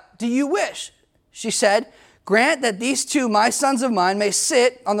 "What do you wish?" She said, "Grant that these 2, my sons of mine, may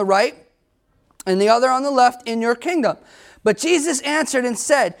sit on the right and the other on the left in your kingdom." But Jesus answered and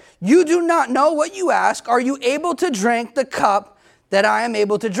said, "You do not know what you ask. Are you able to drink the cup that I am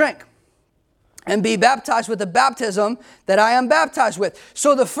able to drink? And be baptized with the baptism that I am baptized with?"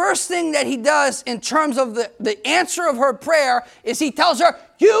 So the first thing that he does in terms of the answer of her prayer is he tells her,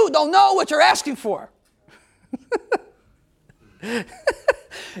 you don't know what you're asking for.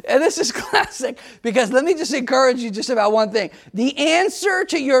 And this is classic, because let me just encourage you just about one thing. The answer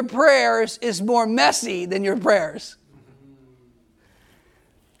to your prayers is more messy than your prayers.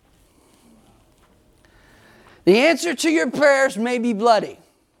 The answer to your prayers may be bloody.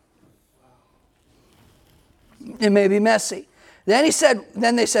 It may be messy. Then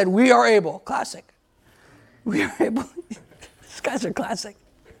they said, "We are able." Classic. We are able. These guys are classic.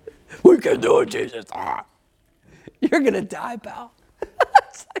 "We can do it, Jesus." You're going to die, pal.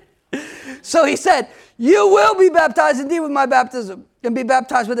 So he said, "You will be baptized indeed with my baptism, and be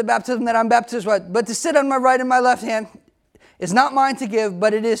baptized with the baptism that I'm baptized with. But to sit on my right and my left hand is not mine to give,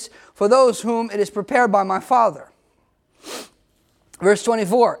 but it is for those whom it is prepared by my Father." Verse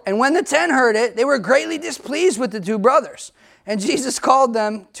 24, and when the 10 heard it, they were greatly displeased with the 2 brothers. And Jesus called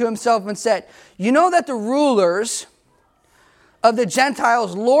them to himself and said, "You know that the rulers of the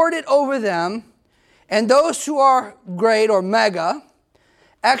Gentiles lord it over them, and those who are great or mega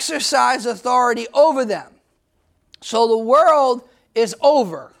exercise authority over them. So the world is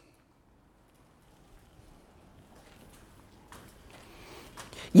over.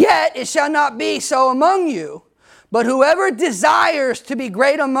 Yet it shall not be so among you. But whoever desires to be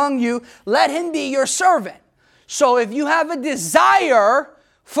great among you, let him be your servant." So if you have a desire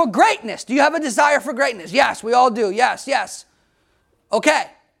for greatness, do you have a desire for greatness? Yes, we all do. Yes. Okay,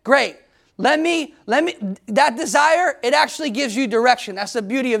 great. That desire, it actually gives you direction. That's the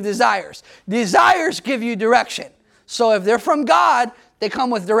beauty of desires. Desires give you direction. So if they're from God, they come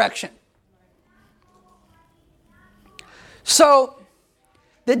with direction. So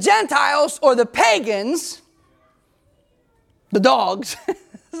the Gentiles or the pagans, the dogs,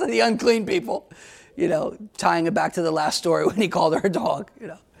 the unclean people, tying it back to the last story when he called her a dog,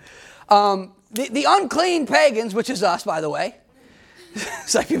 the unclean pagans, which is us, by the way.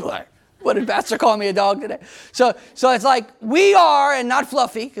 It's like people are, what did Pastor call me a dog today? So it's like we are, and not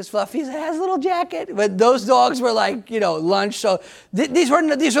Fluffy, because Fluffy has a little jacket, but those dogs were like, lunch. So these were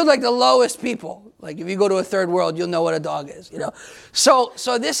like the lowest people. Like if you go to a third world, you'll know what a dog is,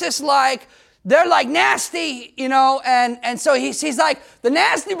 So this is like, they're like nasty, and so he's like, the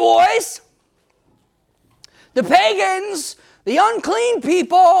nasty boys, the pagans, the unclean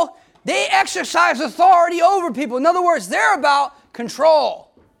people, they exercise authority over people. In other words, they're about control.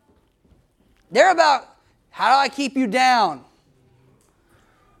 They're about, how do I keep you down?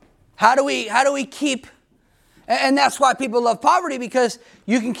 How do we keep, and that's why people love poverty, because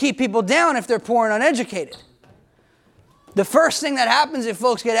you can keep people down if they're poor and uneducated. The first thing that happens if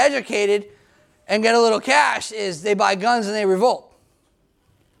folks get educated and get a little cash is they buy guns and they revolt.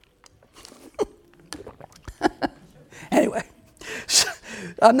 Anyway,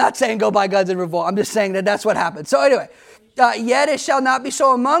 I'm not saying go buy guns and revolt. I'm just saying that that's what happens. So anyway, yet it shall not be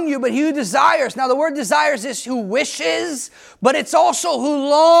so among you, but he who desires. Now the word desires is who wishes, but it's also who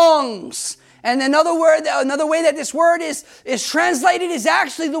longs. And another way that this word is translated is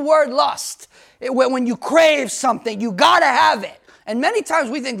actually the word lust. When you crave something, you got to have it. And many times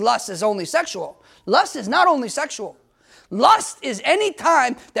we think lust is only sexual. Lust is not only sexual. Lust is any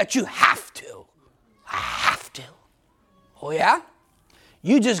time that you have to. I have to. Oh yeah?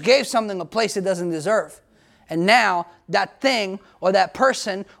 You just gave something a place it doesn't deserve. And now that thing or that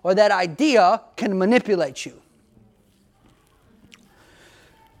person or that idea can manipulate you.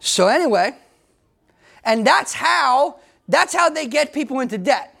 So anyway, and that's how they get people into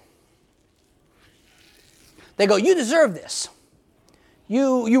debt. They go, you deserve this.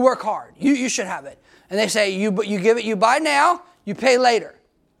 You work hard. You should have it. And they say, you give it, you buy now, you pay later.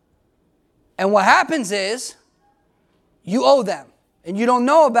 And what happens is, you owe them. And you don't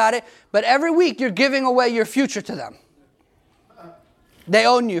know about it, but every week you're giving away your future to them. They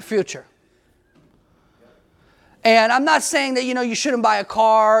own your future. And I'm not saying that, you shouldn't buy a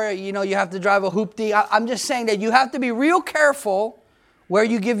car, you have to drive a hoopty. I'm just saying that you have to be real careful where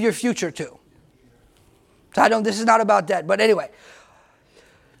you give your future to. So this is not about debt, but anyway.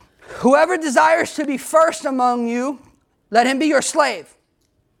 Whoever desires to be first among you, let him be your slave.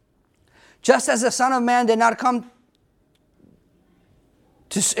 Just as the Son of Man did not come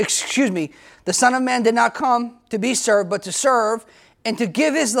the Son of Man did not come to be served, but to serve and to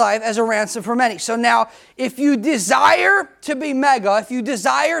give his life as a ransom for many. So now, if you desire to be mega, if you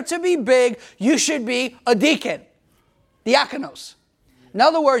desire to be big, you should be a deacon, diakonos. In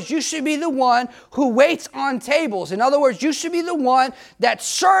other words, you should be the one who waits on tables. In other words, you should be the one that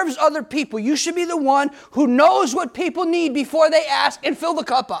serves other people. You should be the one who knows what people need before they ask and fill the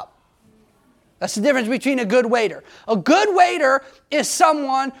cup up. That's the difference between a good waiter. A good waiter is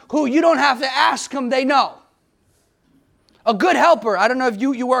someone who you don't have to ask them, they know. A good helper, I don't know if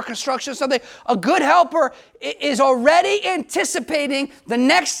you work construction or something, a good helper is already anticipating the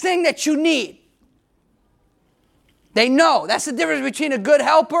next thing that you need. They know. That's the difference between a good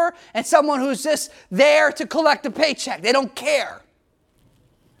helper and someone who's just there to collect a paycheck. They don't care.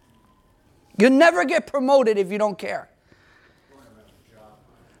 You'll never get promoted if you don't care.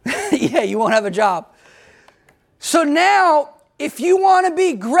 Yeah, you won't have a job. So now, if you want to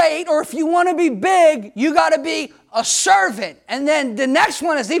be great or if you want to be big, you got to be a servant. And then the next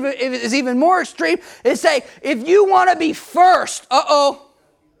one is even more extreme. Is say, if you want to be first,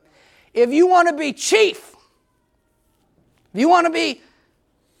 if you want to be chief, if you want to be,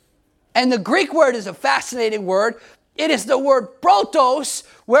 and the Greek word is a fascinating word. It is the word protos,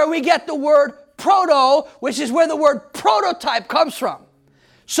 where we get the word proto, which is where the word prototype comes from.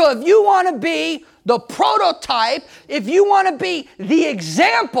 So if you want to be the prototype, if you want to be the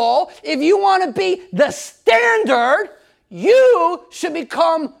example, if you want to be the standard, you should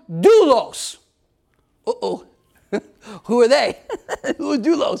become doulos. Who are they? Who are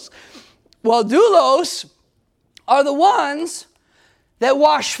doulos? Well, doulos are the ones that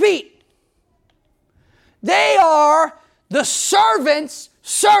wash feet. They are the servant's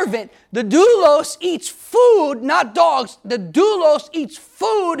servant. The doulos eats food, not dogs. The doulos eats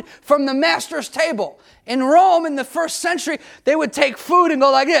food from the master's table. In Rome, in the first century, they would take food and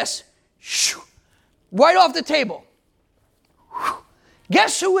go like this. Right off the table.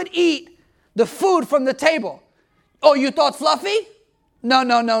 Guess who would eat the food from the table? Oh, you thought Fluffy? No,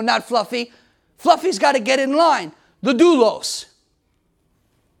 not Fluffy. Fluffy's got to get in line. The doulos.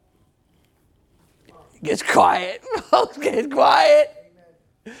 Gets quiet. Get quiet.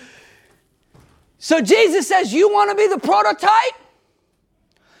 So Jesus says, you want to be the prototype?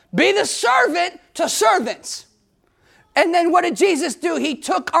 Be the servant to servants. And then what did Jesus do? He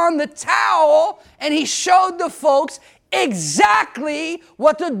took on the towel and he showed the folks exactly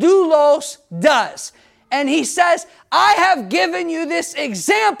what the doulos does. And he says, I have given you this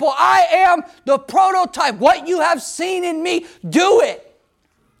example. I am the prototype. What you have seen in me, do it.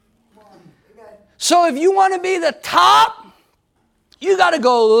 So if you want to be the top, you got to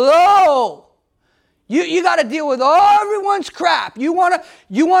go low. You got to deal with everyone's crap. You want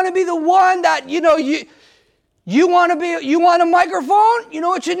to be the one that, you want a microphone? You know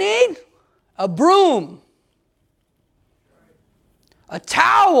what you need? A broom. A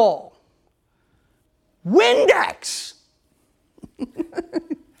towel. Windex.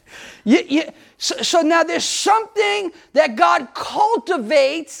 So now there's something that God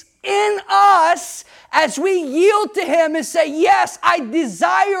cultivates in us as we yield to Him and say, yes, I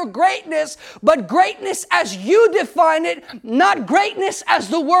desire greatness, but greatness as you define it, not greatness as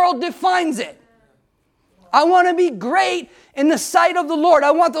the world defines it. I want to be great in the sight of the Lord. I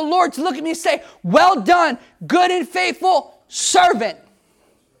want the Lord to look at me and say, well done, good and faithful servant.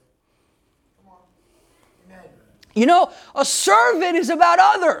 A servant is about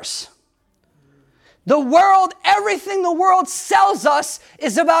others. The world, everything the world sells us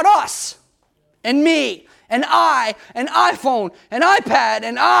is about us. and me and I and iPhone and iPad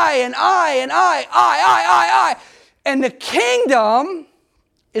and I. And the kingdom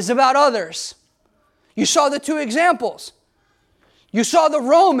is about others. You saw the two examples. You saw the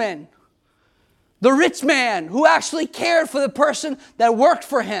Roman, the rich man who actually cared for the person that worked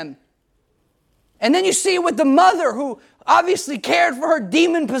for him. And then you see it with the mother who obviously cared for her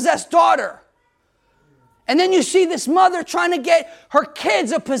demon-possessed daughter. And then you see this mother trying to get her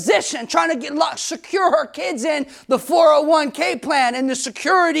kids a position, trying to secure her kids in the 401k plan and the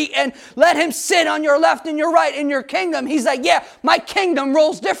security and let him sit on your left and your right in your kingdom. He's like, yeah, my kingdom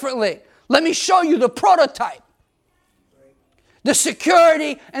rolls differently. Let me show you the prototype. The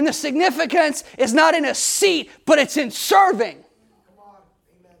security and the significance is not in a seat, but it's in serving.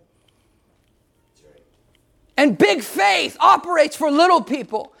 And big faith operates for little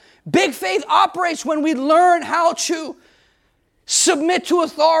people. Big faith operates when we learn how to submit to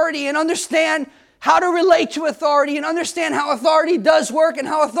authority and understand how to relate to authority and understand how authority does work and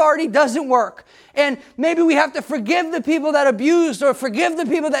how authority doesn't work. And maybe we have to forgive the people that abused or forgive the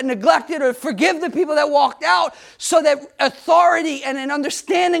people that neglected or forgive the people that walked out so that authority and an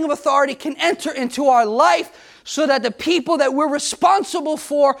understanding of authority can enter into our life so that the people that we're responsible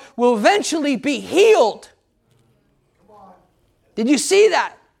for will eventually be healed. Did you see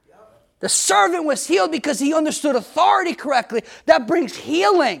that? The servant was healed because he understood authority correctly. That brings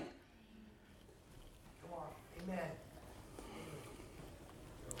healing. Amen.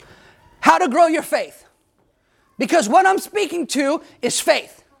 How to grow your faith. Because what I'm speaking to is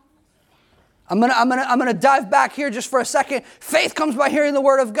faith. I'm gonna dive back here just for a second. Faith comes by hearing the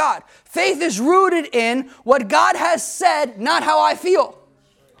word of God. Faith is rooted in what God has said, not how I feel.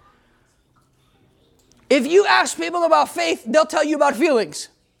 If you ask people about faith, they'll tell you about feelings.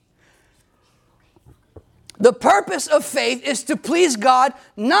 The purpose of faith is to please God,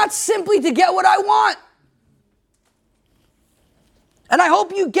 not simply to get what I want. And I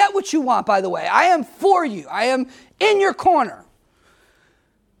hope you get what you want, by the way. I am for you. I am in your corner.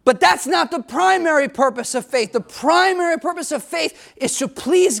 But that's not the primary purpose of faith. The primary purpose of faith is to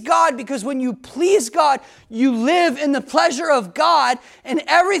please God, because when you please God, you live in the pleasure of God, and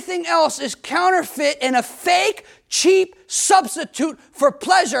everything else is counterfeit and a fake, cheap substitute for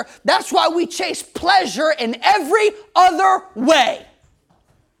pleasure. That's why we chase pleasure in every other way.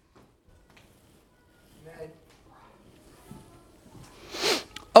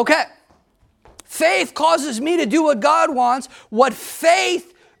 Okay. Faith causes me to do what God wants. What faith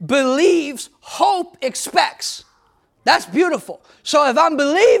believes, hope expects. That's beautiful. So if I'm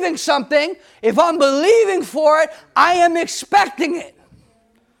believing something, if I'm believing for it, I am expecting it.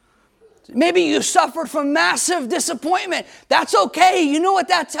 Maybe you suffered from massive disappointment. That's okay. You know what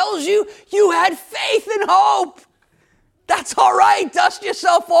that tells you? You had faith and hope. That's all right. Dust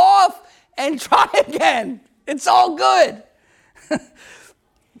yourself off and try again. It's all good.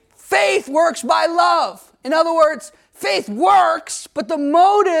 Faith works by love. In other words, faith works, but the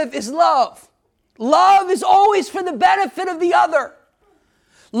motive is love. Love is always for the benefit of the other.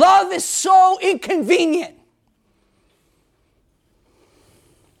 Love is so inconvenient.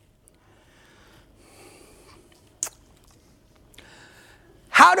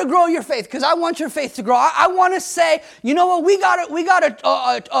 How to grow your faith? Because I want your faith to grow. I want to say, you know what? We got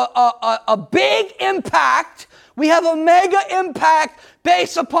a big impact. We have a mega impact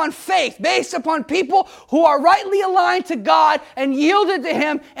based upon faith, based upon people who are rightly aligned to God and yielded to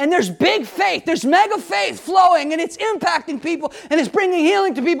Him. And there's big faith. There's mega faith flowing, and it's impacting people, and it's bringing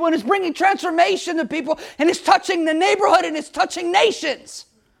healing to people, and it's bringing transformation to people, and it's touching the neighborhood, and it's touching nations.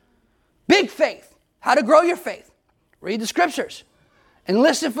 Big faith. How to grow your faith. Read the scriptures and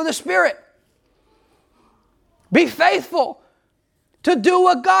listen for the Spirit. Be faithful to do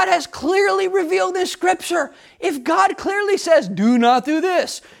what God has clearly revealed in Scripture. If God clearly says, do not do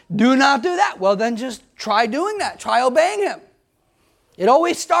this, do not do that, well then just try doing that. Try obeying Him. It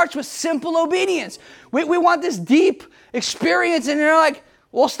always starts with simple obedience. We want this deep experience, and you're like,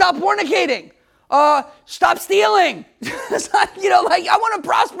 well, stop fornicating. Stop stealing. It's not, I want to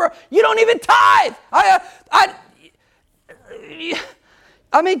prosper. You don't even tithe.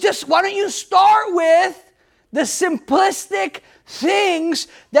 Just why don't you start with the simplistic things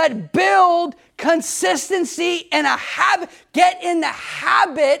that build consistency and a habit. Get in the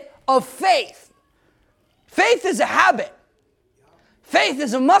habit of faith. Faith is a habit. Faith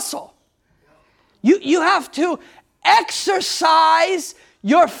is a muscle. You have to exercise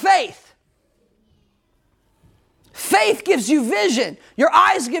your faith. Faith gives you vision. Your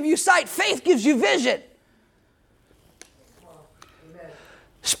eyes give you sight. Faith gives you vision.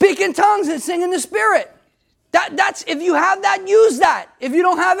 Speak in tongues and sing in the Spirit. That's if you have that, use that. If you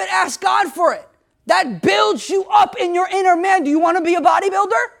don't have it, ask God for it. that builds you up in your inner man. Do you want to be a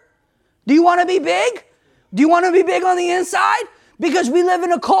bodybuilder? Do you want to be big? Do you want to be big on the inside? Because we live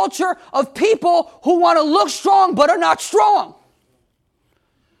in a culture of people who want to look strong but are not strong.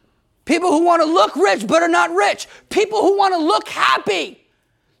 People who want to look rich but are not rich. People who want to look happy.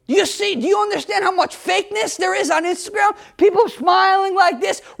 Do you understand how much fakeness there is on Instagram? People smiling like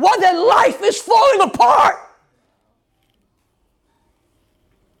this while their life is falling apart.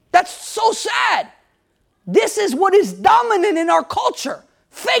 That's so sad. This is what is dominant in our culture.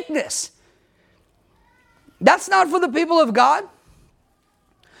 Fakeness. That's not for the people of God.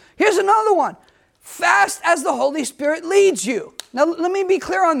 Here's another one. Fast as the Holy Spirit leads you. Now, let me be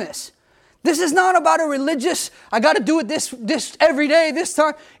clear on this. This is not about a religious, I got to do it this every day, this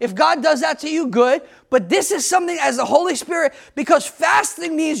time. If God does that to you, good. But this is something as the Holy Spirit, because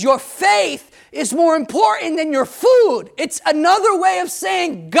fasting means your faith is more important than your food. It's another way of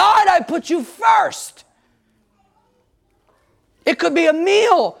saying, God, I put you first. It could be a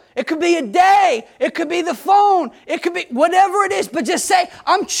meal. It could be a day. It could be the phone. It could be whatever it is. But just say,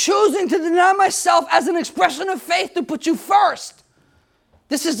 I'm choosing to deny myself as an expression of faith to put you first.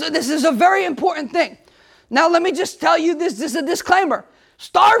 This is a very important thing. Now, let me just tell you this. This is a disclaimer.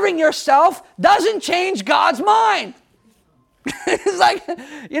 Starving yourself doesn't change God's mind. It's like,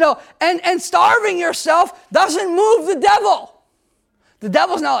 and starving yourself doesn't move the devil. The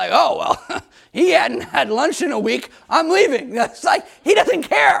devil's not like, oh, well, he hadn't had lunch in a week. I'm leaving. It's like, he doesn't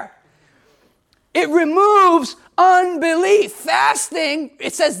care. It removes unbelief. Fasting,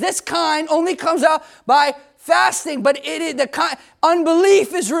 it says this kind only comes out by fasting, but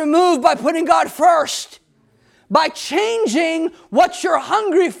unbelief is removed by putting God first. By changing what you're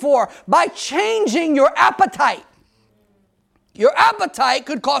hungry for. By changing your appetite. Your appetite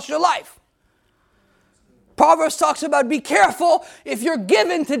could cost your life. Proverbs talks about be careful if you're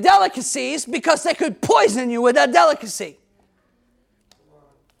given to delicacies because they could poison you with that delicacy.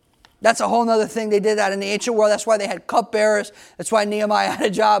 That's a whole other thing. They did that in the ancient world. That's why they had cupbearers. That's why Nehemiah had a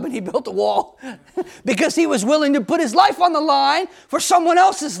job and he built a wall. Because he was willing to put his life on the line for someone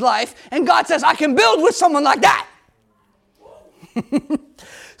else's life. And God says, I can build with someone like that.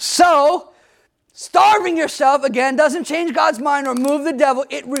 So, starving yourself, again, doesn't change God's mind or move the devil.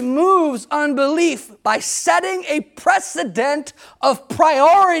 It removes unbelief by setting a precedent of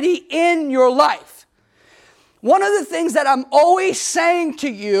priority in your life. One of the things that I'm always saying to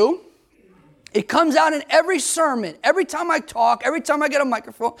you, it comes out in every sermon, every time I talk, every time I get a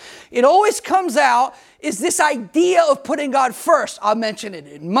microphone, it always comes out is this idea of putting God first. I'll mention it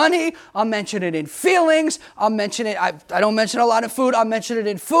in money. I'll mention it in feelings. I'll mention it, I don't mention a lot of food. I'll mention it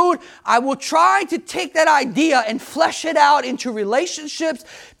in food. I will try to take that idea and flesh it out into relationships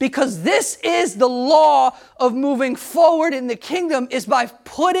because this is the law of moving forward in the kingdom is by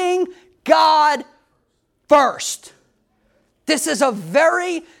putting God first. This is a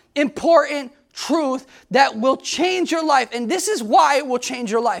very important truth that will change your life. And this is why it will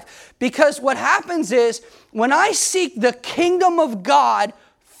change your life. Because what happens is when I seek the kingdom of God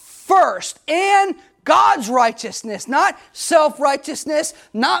first and God's righteousness, not self-righteousness,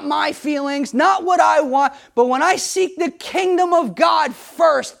 not my feelings, not what I want, but when I seek the kingdom of God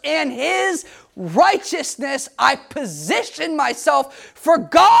first and His righteousness, I position myself for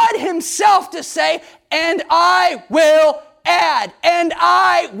God Himself to say, and I will add, and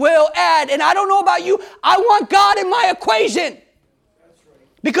I will add. And I don't know about you, I want God in my equation.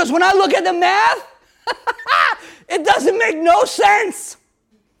 Because when I look at the math, it doesn't make no sense.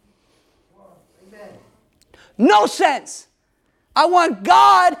 No sense. I want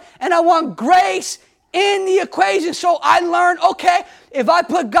God and I want grace in the equation. So I learned, okay, if I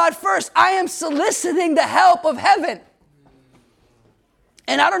put God first, I am soliciting the help of heaven.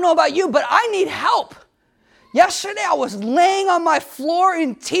 And I don't know about you, but I need help. Yesterday I was laying on my floor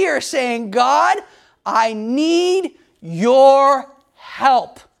in tears saying, God, I need your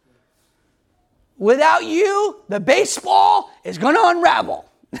help. Without you, the baseball is going to unravel.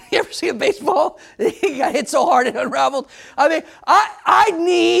 You ever see a baseball? He got hit so hard it unraveled. I mean, I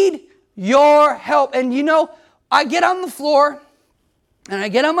need your help. And you know, I get on the floor and I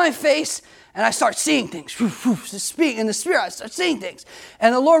get on my face and I start seeing things. In the spirit, I start seeing things.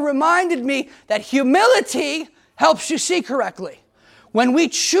 And the Lord reminded me that humility helps you see correctly. When we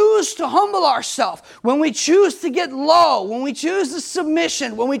choose to humble ourselves, when we choose to get low, when we choose the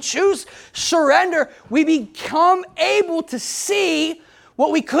submission, when we choose surrender, we become able to see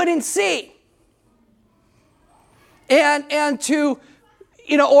what we couldn't see. And to,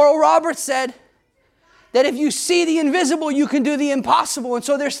 Oral Roberts said, that if you see the invisible, you can do the impossible. And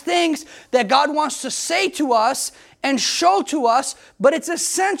so there's things that God wants to say to us and show to us, but it's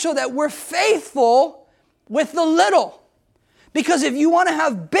essential that we're faithful with the little. Because if you want to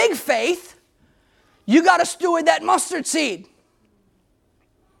have big faith, you got to steward that mustard seed.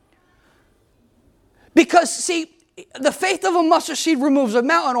 Because, see, the faith of a mustard seed removes a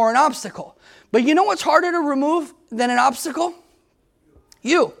mountain or an obstacle. But you know what's harder to remove than an obstacle?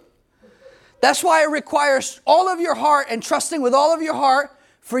 You. That's why it requires all of your heart and trusting with all of your heart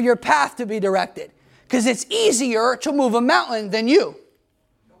for your path to be directed. Because it's easier to move a mountain than you.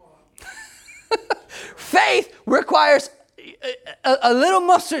 Faith requires a little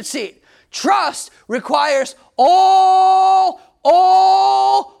mustard seed. Trust requires all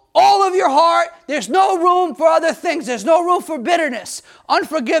of your heart. There's no room for other things. There's no room for bitterness,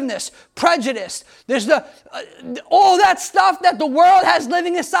 unforgiveness, prejudice. There's all that stuff that the world has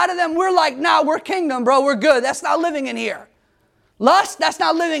living inside of them. We're like, nah, we're kingdom, bro. We're good. That's not living in here. Lust, that's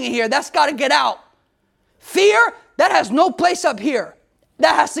not living in here. That's got to get out. Fear, that has no place up here.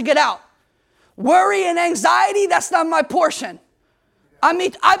 That has to get out. Worry and anxiety, that's not my portion. I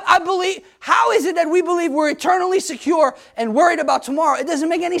mean, I believe, how is it that we believe we're eternally secure and worried about tomorrow? It doesn't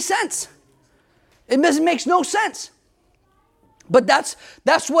make any sense. It makes no sense. But that's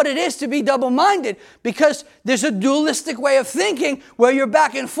what it is to be double-minded, because there's a dualistic way of thinking where you're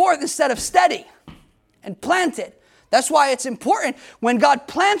back and forth instead of steady and planted. That's why it's important when God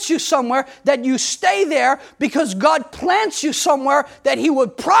plants you somewhere that you stay there, because God plants you somewhere that He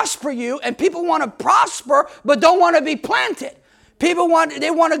would prosper you, and people want to prosper but don't want to be planted. People want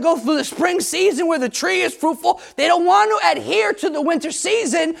to go through the spring season where the tree is fruitful. They don't want to adhere to the winter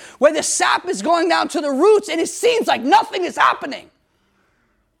season where the sap is going down to the roots and it seems like nothing is happening.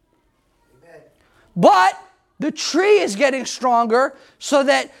 Amen. But the tree is getting stronger so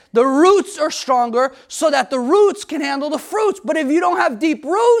that the roots are stronger, so that the roots can handle the fruits. But if you don't have deep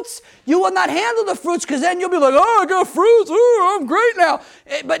roots, you will not handle the fruits, because then you'll be like, oh, I got fruits. Oh, I'm great now.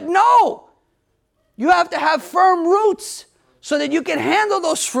 But no, you have to have firm roots so that you can handle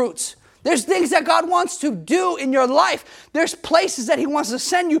those fruits. There's things that God wants to do in your life. There's places that He wants to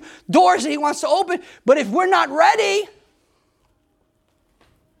send you, doors that He wants to open. But if we're not ready,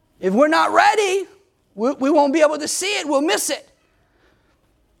 we won't be able to see it. We'll miss it.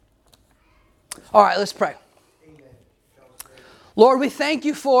 All right, let's pray. Lord, we thank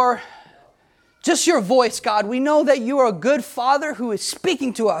You for just Your voice, God. We know that You are a good Father who is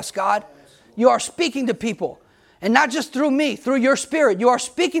speaking to us, God. You are speaking to people. And not just through me, through Your Spirit. You are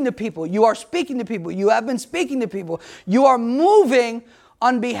speaking to people. You are speaking to people. You have been speaking to people. You are moving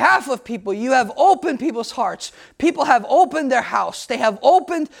on behalf of people. You have opened people's hearts. People have opened their house. They have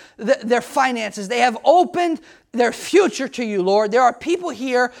opened their finances. They have opened their future to You, Lord. There are people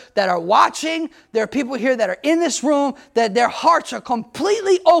here that are watching. There are people here that are in this room that their hearts are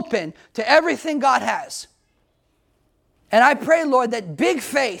completely open to everything God has. And I pray, Lord, that big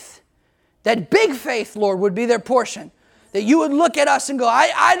faith, Lord, would be their portion. That You would look at us and go,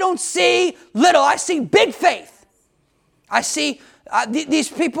 I don't see little, I see big faith. I see these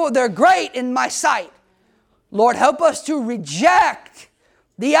people, they're great in My sight. Lord, help us to reject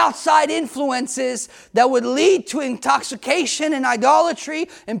the outside influences that would lead to intoxication and idolatry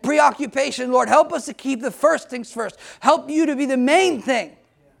and preoccupation. Lord, help us to keep the first things first. Help You to be the main thing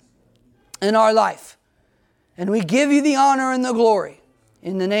in our life. And we give You the honor and the glory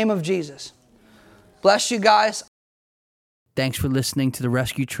in the name of Jesus. Bless you guys. Thanks for listening to the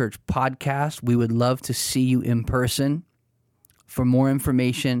Rescue Church podcast. We would love to see you in person. For more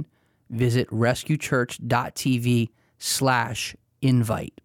information, visit rescuechurch.tv/invite.